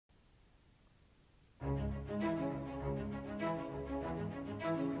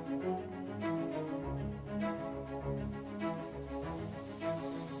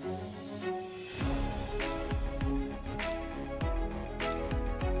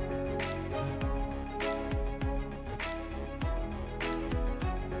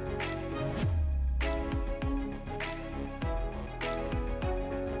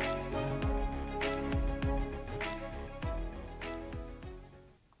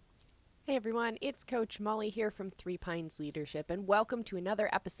Hey everyone, it's Coach Molly here from Three Pines Leadership, and welcome to another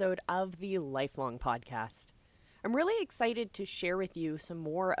episode of the Lifelong Podcast. I'm really excited to share with you some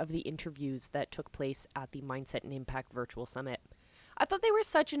more of the interviews that took place at the Mindset and Impact Virtual Summit. I thought they were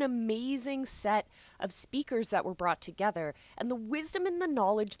such an amazing set of speakers that were brought together, and the wisdom and the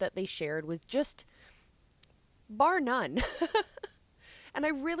knowledge that they shared was just bar none. And I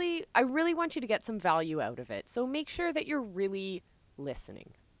really want you to get some value out of it. So make sure that you're really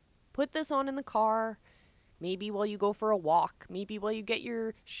listening. Put this on in the car, maybe while you go for a walk, maybe while you get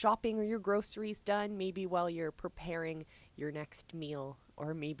your shopping or your groceries done, maybe while you're preparing your next meal,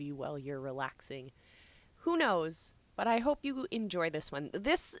 or maybe while you're relaxing. Who knows? But I hope you enjoy this one.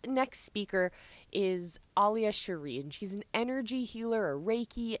 This next speaker is Alia Cherie, and she's an energy healer, a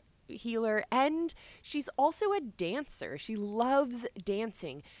Reiki healer, and she's also a dancer. She loves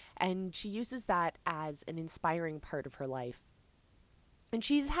dancing, and she uses that as an inspiring part of her life. And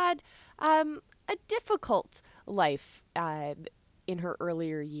she's had a difficult life in her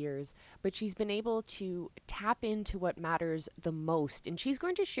earlier years, but she's been able to tap into what matters the most. And she's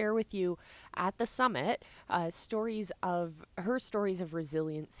going to share with you at the summit stories of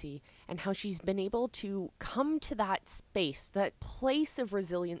resiliency and how she's been able to come to that space, that place of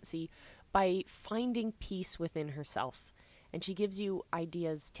resiliency, by finding peace within herself. And she gives you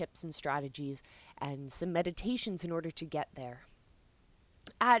ideas, tips, and strategies, and some meditations in order to get there.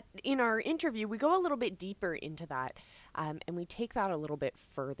 In our interview, we go a little bit deeper into that, and we take that a little bit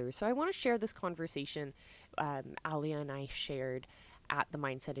further. So I want to share this conversation Alia and I shared at the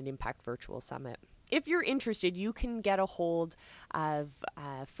Mindset and Impact Virtual Summit. If you're interested, you can get a hold of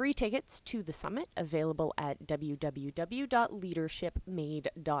free tickets to the summit available at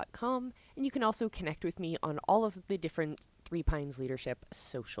www.leadershipmade.com, and you can also connect with me on all of the different Three Pines Leadership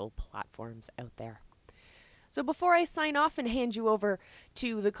social platforms out there. So before I sign off and hand you over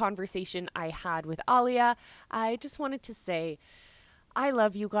to the conversation I had with Alia, I just wanted to say I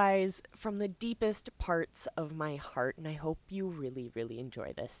love you guys from the deepest parts of my heart, and I hope you really, really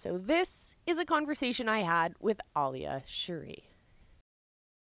enjoy this. So this is a conversation I had with Alia Cherie.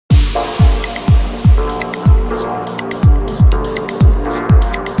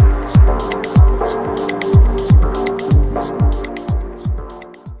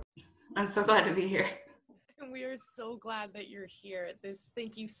 I'm so glad to be here. We are so glad that you're here.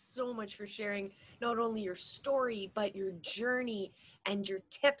 Thank you so much for sharing not only your story, but your journey and your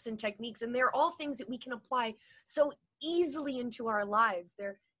tips and techniques. And they're all things that we can apply so easily into our lives.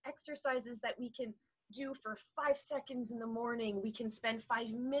 They're exercises that we can do for 5 seconds in the morning. We can spend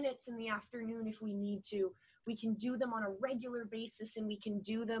 5 minutes in the afternoon if we need to. We can do them on a regular basis, and we can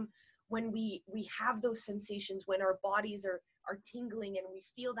do them when we have those sensations, when our bodies are tingling and we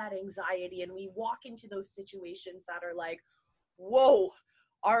feel that anxiety, and we walk into those situations that are like, whoa,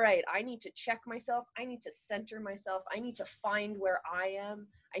 all right, I need to check myself. I need to center myself. I need to find where I am.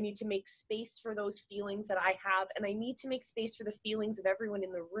 I need to make space for those feelings that I have. And I need to make space for the feelings of everyone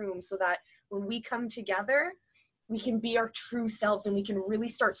in the room, so that when we come together, we can be our true selves and we can really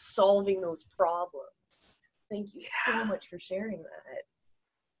start solving those problems. Thank you so much for sharing that.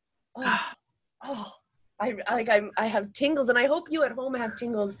 I have tingles, and I hope you at home have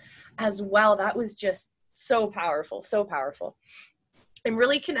tingles as well. That was just so powerful, so powerful. I'm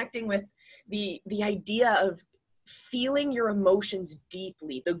really connecting with the idea of feeling your emotions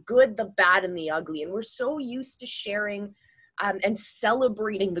deeply, the good, the bad, and the ugly. And we're so used to sharing and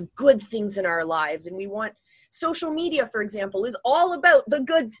celebrating the good things in our lives. And we want social media, for example, is all about the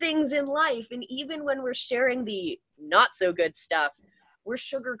good things in life. And even when we're sharing the not so good stuff, we're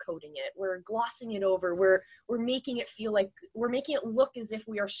sugarcoating it, we're glossing it over, we're making it feel like, we're making it look as if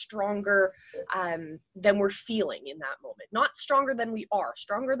we are stronger than we're feeling in that moment. Not stronger than we are,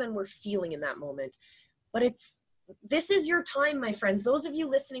 stronger than we're feeling in that moment. But this is your time, my friends. Those of you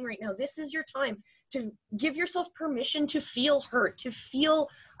listening right now, this is your time to give yourself permission to feel hurt, to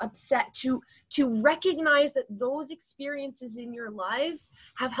feel upset, to recognize that those experiences in your lives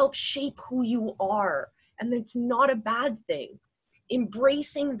have helped shape who you are. And it's not a bad thing.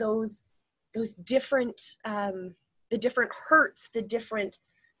 Embracing those different, the different hurts, the different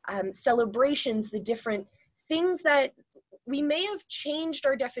celebrations, the different things that we may have changed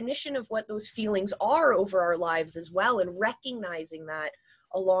our definition of what those feelings are over our lives as well, and recognizing that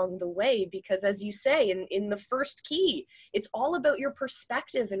along the way. Because as you say in the first key, it's all about your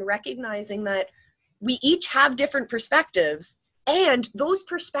perspective, and recognizing that we each have different perspectives. And those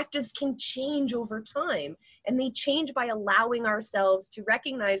perspectives can change over time, and they change by allowing ourselves to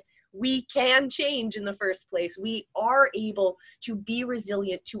recognize we can change in the first place. We are able to be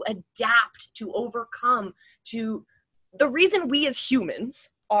resilient, to adapt, to overcome. The reason we as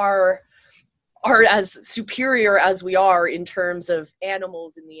humans are are as superior as we are in terms of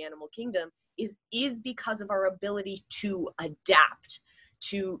animals in the animal kingdom is because of our ability to adapt,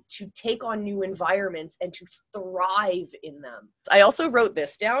 to take on new environments and to thrive in them. I also wrote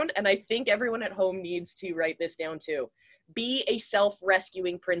this down, and I think everyone at home needs to write this down too. Be a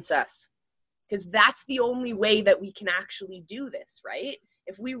self-rescuing princess, because that's the only way that we can actually do this, right?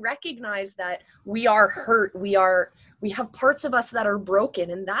 If we recognize that we are hurt, we have parts of us that are broken,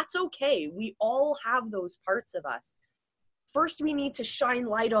 and that's okay. We all have those parts of us. First, we need to shine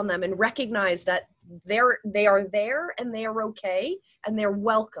light on them and recognize that they are there and they are okay and they're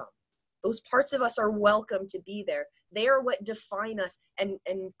welcome. Those parts of us are welcome to be there. They are what define us and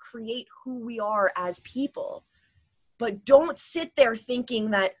create who we are as people. But don't sit there thinking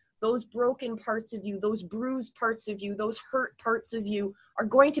that those broken parts of you, those bruised parts of you, those hurt parts of you are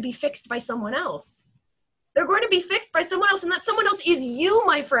going to be fixed by someone else. They're going to be fixed by someone else, and that someone else is you,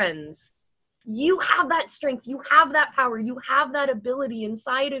 my friends. You have that strength, you have that power, you have that ability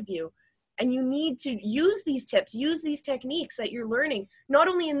inside of you. And you need to use these tips, use these techniques that you're learning, not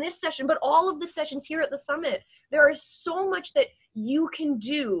only in this session, but all of the sessions here at the summit. There is so much that you can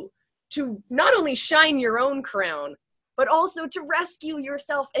do to not only shine your own crown, but also to rescue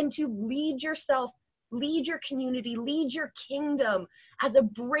yourself and to lead yourself, lead your community, lead your kingdom as a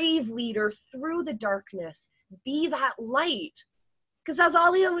brave leader through the darkness. Be that light. Because as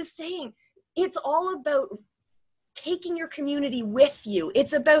Alia was saying, it's all about taking your community with you.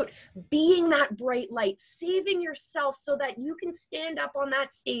 It's about being that bright light, saving yourself so that you can stand up on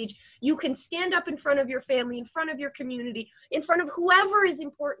that stage. You can stand up in front of your family, in front of your community, in front of whoever is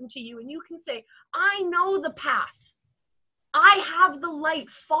important to you. And you can say, I know the path. I have the light.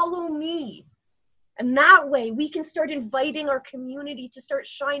 Follow me. And that way we can start inviting our community to start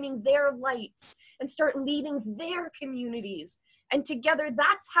shining their lights and start leading their communities. And together,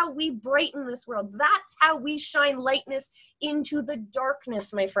 that's how we brighten this world. That's how we shine lightness into the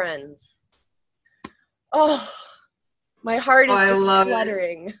darkness, my friends. Oh, my heart is just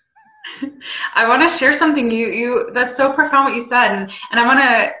fluttering. I want to share something. You that's so profound what you said, and I want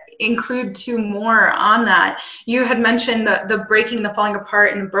to include two more on that. You had mentioned the breaking, the falling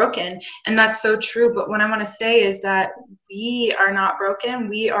apart, and broken, and that's so true. But what I want to say is that we are not broken.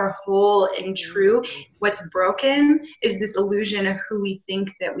 We are whole and true. What's broken is this illusion of who we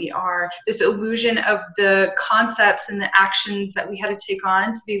think that we are, this illusion of the concepts and the actions that we had to take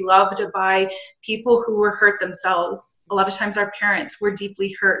on to be loved by people who were hurt themselves. A lot of times our parents were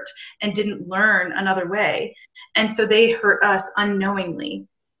deeply hurt and didn't learn another way. And so they hurt us unknowingly.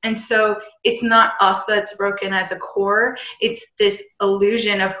 And so it's not us that's broken as a core. It's this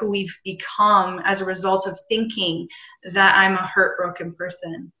illusion of who we've become as a result of thinking that I'm a hurt, broken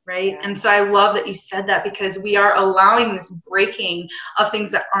person, right? Yeah. And so I love that you said that, because we are allowing this breaking of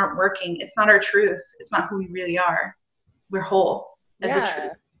things that aren't working. It's not our truth. It's not who we really are. We're whole as a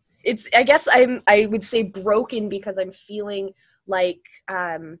truth. It's, I guess I would say broken because I'm feeling like,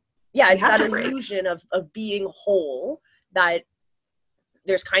 it's that illusion of being whole that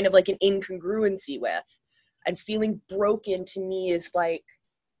there's kind of like an incongruency with. And feeling broken to me is like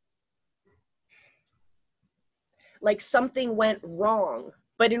something went wrong.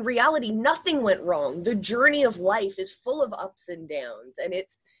 But in reality, nothing went wrong. The journey of life is full of ups and downs. And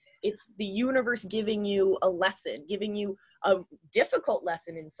it's the universe giving you a lesson, giving you a difficult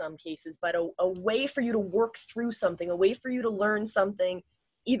lesson in some cases, but a way for you to work through something, a way for you to learn something,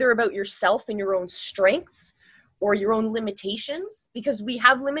 either about yourself and your own strengths or your own limitations, because we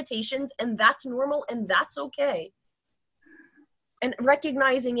have limitations and that's normal and that's okay. And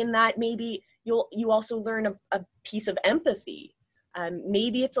recognizing in that, maybe you also learn a piece of empathy.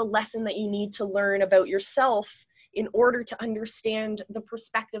 Maybe it's a lesson that you need to learn about yourself in order to understand the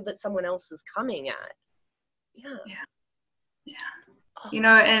perspective that someone else is coming at. Yeah. You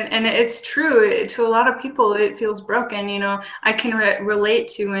know, and it's true to a lot of people. It feels broken. You know, I can relate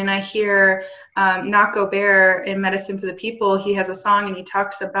to when I hear Nako Bear in Medicine for the People. He has a song and he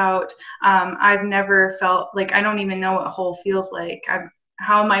talks about I've never felt like, I don't even know what whole feels like.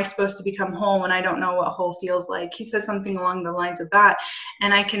 How am I supposed to become whole when I don't know what whole feels like? He says something along the lines of that,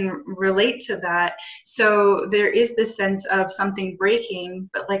 and I can relate to that. So there is this sense of something breaking,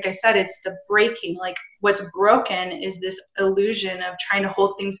 but like I said, it's the breaking. Like, what's broken is this illusion of trying to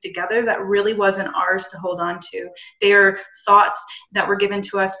hold things together that really wasn't ours to hold on to. They are thoughts that were given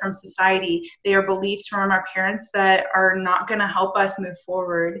to us from society. They are beliefs from our parents that are not going to help us move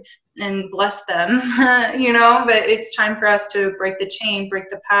forward. And bless them, you know, but it's time for us to break the chain, break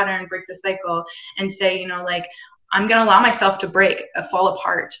the pattern, break the cycle, and say, you know, like, I'm going to allow myself to break, fall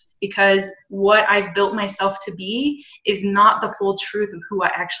apart, because what I've built myself to be is not the full truth of who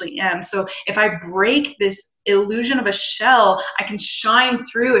I actually am. So if I break this illusion of a shell, I can shine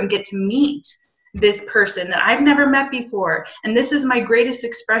through and get to meet this person that I've never met before. And this is my greatest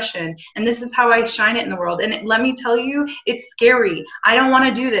expression. And this is how I shine it in the world. And let me tell you, it's scary. I don't want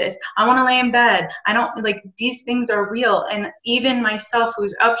to do this. I want to lay in bed. I don't like, these things are real. And even myself,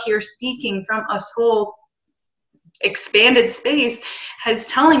 who's up here speaking from a whole expanded space, has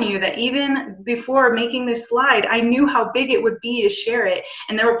telling you that even before making this slide, I knew how big it would be to share it.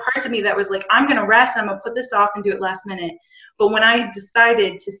 And there were parts of me that was like, I'm going to rest. I'm going to put this off and do it last minute. But when I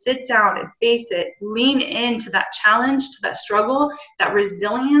decided to sit down and face it, lean into that challenge, to that struggle, that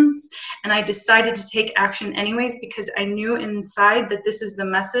resilience, and I decided to take action anyways, because I knew inside that this is the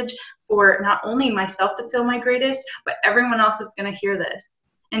message for not only myself to feel my greatest, but everyone else is going to hear this.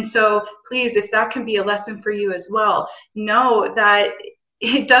 And so please, if that can be a lesson for you as well, know that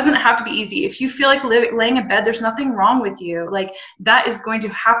it doesn't have to be easy. If you feel like laying in bed, there's nothing wrong with you. Like, that is going to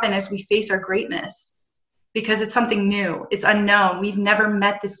happen as we face our greatness, because it's something new. It's unknown. We've never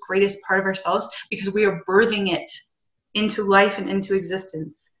met this greatest part of ourselves because we are birthing it into life and into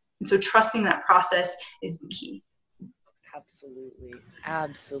existence. And so trusting that process is the key. Absolutely.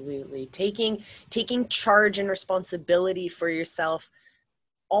 Absolutely. Taking charge and responsibility for yourself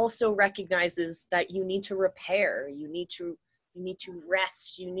also recognizes that you need to repair, you need to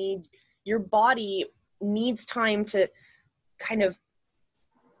rest, your body needs time to kind of,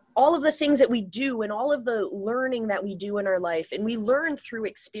 all of the things that we do and all of the learning that we do in our life, and we learn through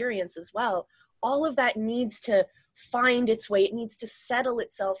experience as well, all of that needs to find its way. It needs to settle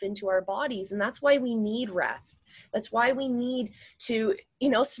itself into our bodies. And that's why we need rest. That's why we need to,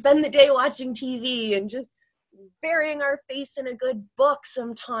 spend the day watching TV and just burying our face in a good book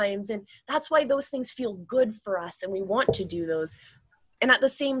sometimes. And that's why those things feel good for us and we want to do those. And at the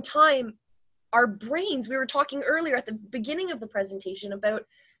same time, our brains, we were talking earlier at the beginning of the presentation about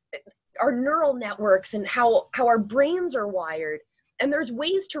our neural networks and how our brains are wired. And there's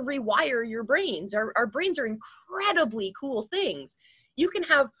ways to rewire your brains. Our brains are incredibly cool things. You can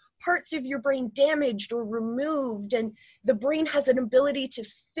have parts of your brain damaged or removed, and the brain has an ability to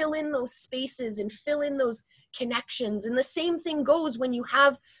fill in those spaces and fill in those connections. And the same thing goes when you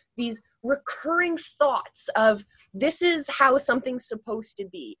have these recurring thoughts of, this is how something's supposed to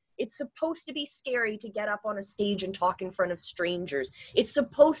be. It's supposed to be scary to get up on a stage and talk in front of strangers. It's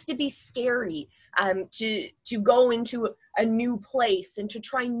supposed to be scary to go into a new place and to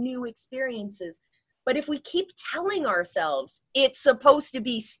try new experiences. But if we keep telling ourselves it's supposed to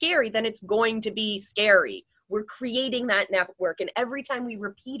be scary, then it's going to be scary. We're creating that network. And every time we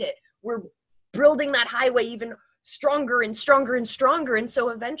repeat it, we're building that highway even stronger and stronger and stronger. And so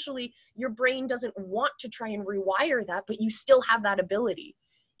eventually your brain doesn't want to try and rewire that, but you still have that ability.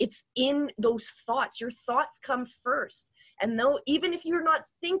 It's in those thoughts. Your thoughts come first. And though, even if you're not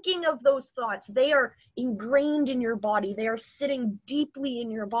thinking of those thoughts, they are ingrained in your body. They are sitting deeply in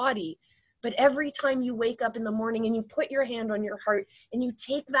your body. But every time you wake up in the morning and you put your hand on your heart and you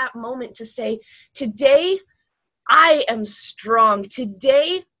take that moment to say, today I am strong.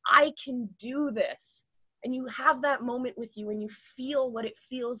 Today I can do this. And you have that moment with you and you feel what it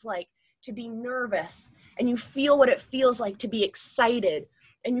feels like to be nervous, and you feel what it feels like to be excited,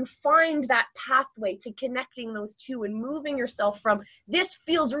 and you find that pathway to connecting those two and moving yourself from, this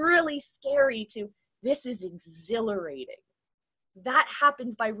feels really scary, to, this is exhilarating. That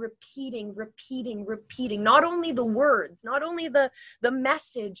happens by repeating, not only the words, not only the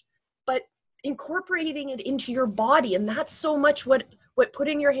message, but incorporating it into your body. And that's so much what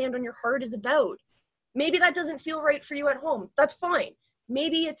putting your hand on your heart is about. Maybe that doesn't feel right for you at home. That's fine.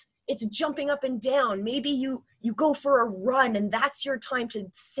 Maybe it's jumping up and down. Maybe you go for a run, and that's your time to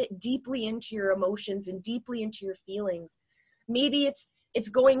sit deeply into your emotions and deeply into your feelings. Maybe it's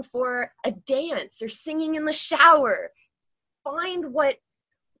going for a dance or singing in the shower. Find what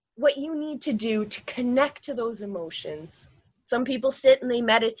you need to do to connect to those emotions. Some people sit and they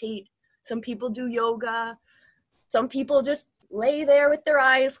meditate. Some people do yoga. Some people just lay there with their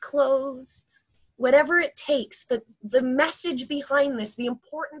eyes closed. Whatever it takes. But the message behind this, the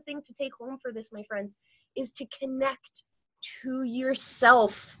important thing to take home for this, my friends, is to connect to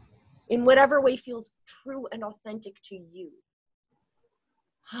yourself in whatever way feels true and authentic to you.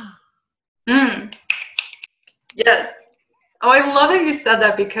 Yes. Oh, I love that you said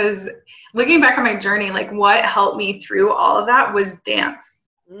that, because looking back on my journey, like, what helped me through all of that was dance.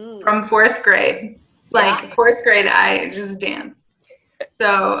 From fourth grade. Fourth grade, I just danced.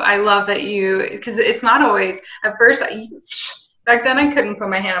 So I love that because it's not always, at first, that back then I couldn't put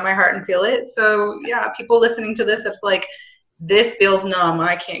my hand on my heart and feel it. So yeah, people listening to this, it's like, this feels numb.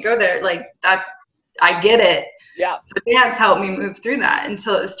 I can't go there. Like I get it. Yeah. So dance helped me move through that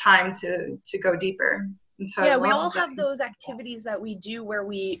until it was time to go deeper. And so yeah, we all have those activities that we do where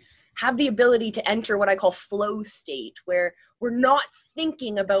we have the ability to enter what I call flow state, where we're not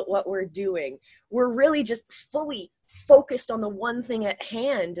thinking about what we're doing. We're really just fully focused on the one thing at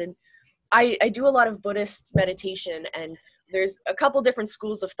hand. And I do a lot of Buddhist meditation, and there's a couple different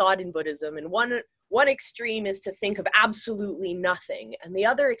schools of thought in Buddhism. And one extreme is to think of absolutely nothing. And the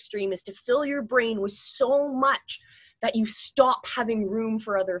other extreme is to fill your brain with so much that you stop having room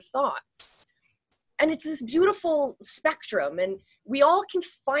for other thoughts. And it's this beautiful spectrum, and we all can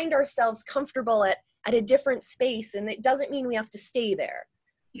find ourselves comfortable at a different space, and it doesn't mean we have to stay there.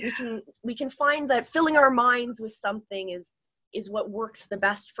 Yeah. We can find that filling our minds with something is what works the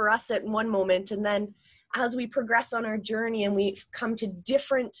best for us at one moment, and then as we progress on our journey and we come to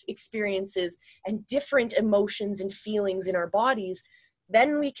different experiences and different emotions and feelings in our bodies,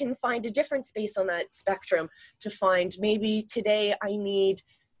 then we can find a different space on that spectrum to find, maybe today I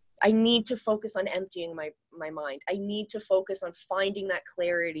need to focus on emptying my mind. I need to focus on finding that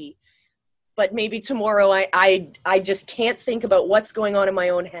clarity. But maybe tomorrow I just can't think about what's going on in my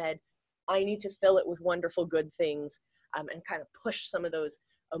own head. I need to fill it with wonderful good things, and kind of push some of those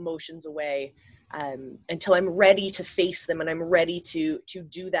emotions away until I'm ready to face them and I'm ready to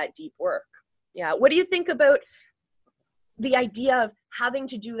do that deep work. Yeah. What do you think about the idea of having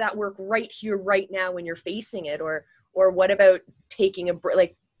to do that work right here, right now when you're facing it? Or what about taking a break?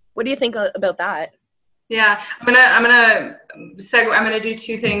 Like, what do you think about that? Yeah, I'm gonna do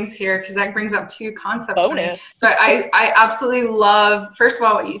two things here because that brings up two concepts for me. But I absolutely love, first of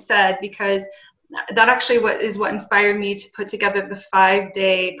all, what you said, because that actually what inspired me to put together the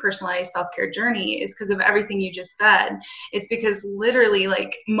 5-day personalized self-care journey, is because of everything you just said. It's because literally,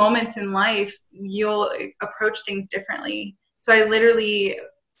 like, moments in life, you'll approach things differently. So I literally,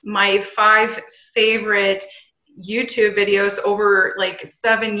 my 5 favorite YouTube videos over like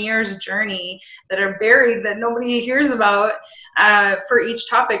 7 years journey that are buried that nobody hears about for each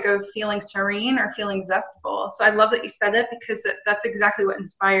topic of feeling serene or feeling zestful. So I love that you said it, because that's exactly what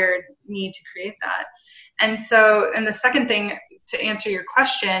inspired me to create that. And so, and the second thing, to answer your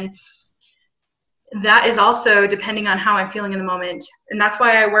question, that is also depending on how I'm feeling in the moment. And that's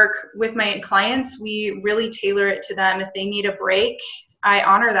why I work with my clients. We really tailor it to them. If they need a break, I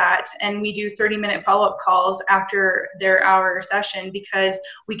honor that. And we do 30-minute follow-up calls after their hour session, because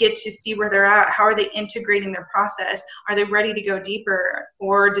we get to see where they're at. How are they integrating their process? Are they ready to go deeper?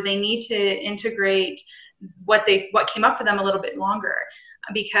 Or do they need to integrate what came up for them a little bit longer?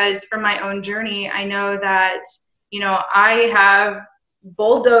 Because from my own journey, I know that, I have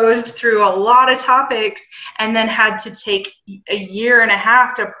bulldozed through a lot of topics and then had to take a year and a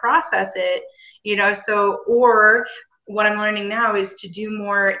half to process it, or what I'm learning now is to do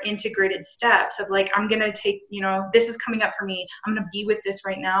more integrated steps of, like, I'm going to take, this is coming up for me. I'm going to be with this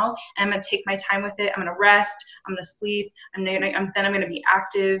right now. And I'm going to take my time with it. I'm going to rest. I'm going to sleep. And then I'm going to be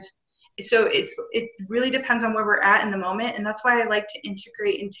active. So it really depends on where we're at in the moment. And that's why I like to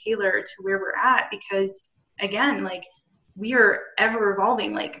integrate and tailor to where we're at, because again, like, we are ever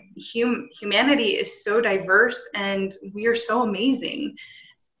evolving. Like, humanity is so diverse and we are so amazing.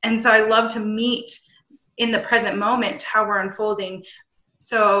 And so I love to meet in the present moment how we're unfolding.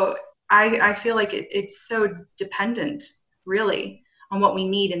 So I feel like it's so dependent, really, on what we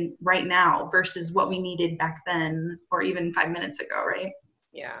need in right now versus what we needed back then, or even 5 minutes ago, right?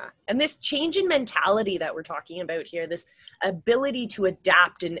 Yeah. And this change in mentality that we're talking about here, this ability to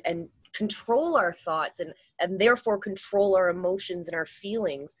adapt and control our thoughts and therefore control our emotions and our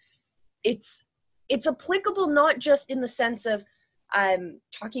feelings, it's applicable not just in the sense of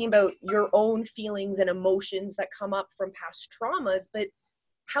talking about your own feelings and emotions that come up from past traumas, but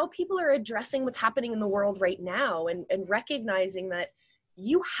how people are addressing what's happening in the world right now, and recognizing that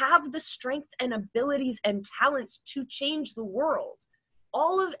you have the strength and abilities and talents to change the world.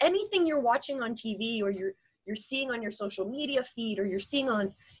 All of anything you're watching on TV, or you're seeing on your social media feed, or you're seeing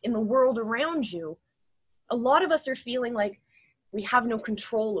in the world around you, a lot of us are feeling like we have no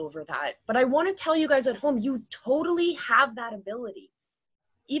control over that. But I want to tell you guys at home, you totally have that ability.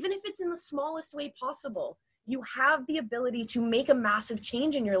 Even if it's in the smallest way possible, you have the ability to make a massive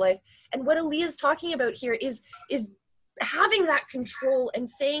change in your life. And what Aaliyah is talking about here is having that control and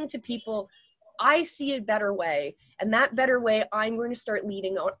saying to people, I see a better way. And that better way, I'm going to start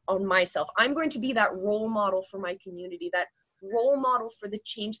leading on myself. I'm going to be that role model for my community, that role model for the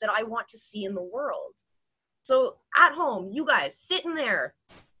change that I want to see in the world. So at home, you guys sitting there,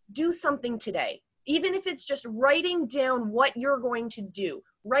 do something today. Even if it's just writing down what you're going to do.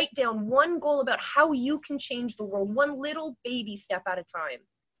 Write down one goal about how you can change the world, one little baby step at a time.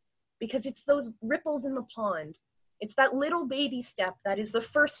 Because it's those ripples in the pond. It's that little baby step that is the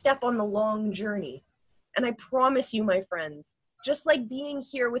first step on the long journey. And I promise you, my friends, just like being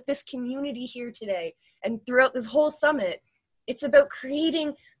here with this community here today and throughout this whole summit, it's about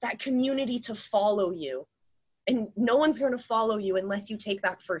creating that community to follow you. And no one's going to follow you unless you take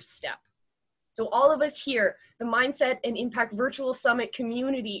that first step. So all of us here, the Mindset and Impact Virtual Summit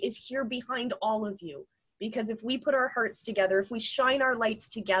community is here behind all of you. Because if we put our hearts together, if we shine our lights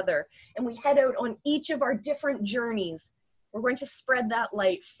together, and we head out on each of our different journeys, we're going to spread that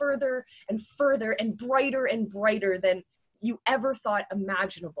light further and further and brighter than you ever thought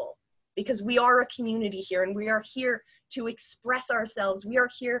imaginable. Because we are a community here, and we are here to express ourselves. We are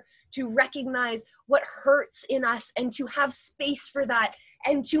here to recognize what hurts in us and to have space for that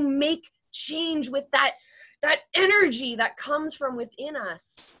and to make change with that energy that comes from within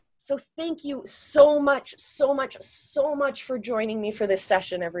us. So thank you so much for joining me for this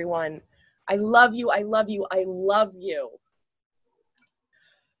session, everyone. I love you. I love you. I love you.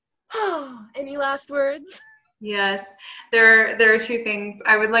 Any last words? Yes, there are two things.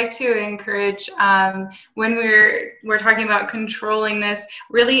 I would like to encourage when we're talking about controlling this,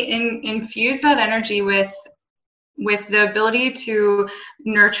 really infuse that energy with the ability to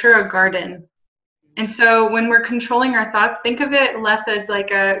nurture a garden. And so when we're controlling our thoughts, think of it less as like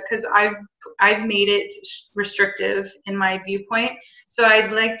because I've made it restrictive in my viewpoint. So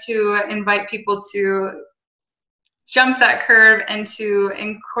I'd like to invite people to jump that curve and to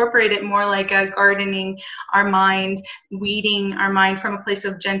incorporate it more like a gardening our mind, weeding our mind from a place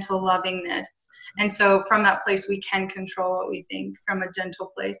of gentle lovingness. And so from that place, we can control what we think from a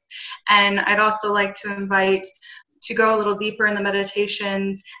gentle place. And I'd also like to invite to go a little deeper in the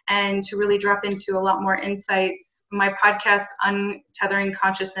meditations and to really drop into a lot more insights. My podcast, Untethering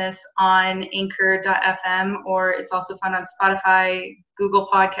Consciousness, on anchor.fm, or it's also found on Spotify, Google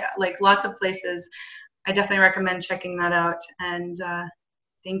Podcast, like lots of places. I definitely recommend checking that out. And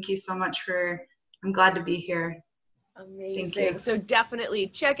thank you so much I'm glad to be here. Amazing. So definitely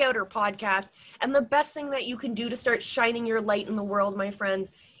check out her podcast. And the best thing that you can do to start shining your light in the world, my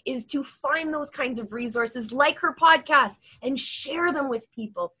friends, is to find those kinds of resources like her podcast and share them with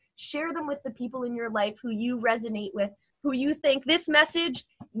people. Share them with the people in your life who you resonate with, who you think this message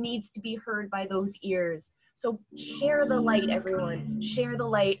needs to be heard by those ears. So share the light, everyone. Share the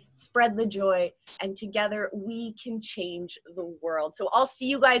light, spread the joy, and together we can change the world. So I'll see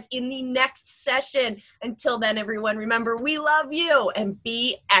you guys in the next session. Until then, everyone, remember, we love you and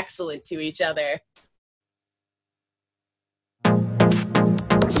be excellent to each other.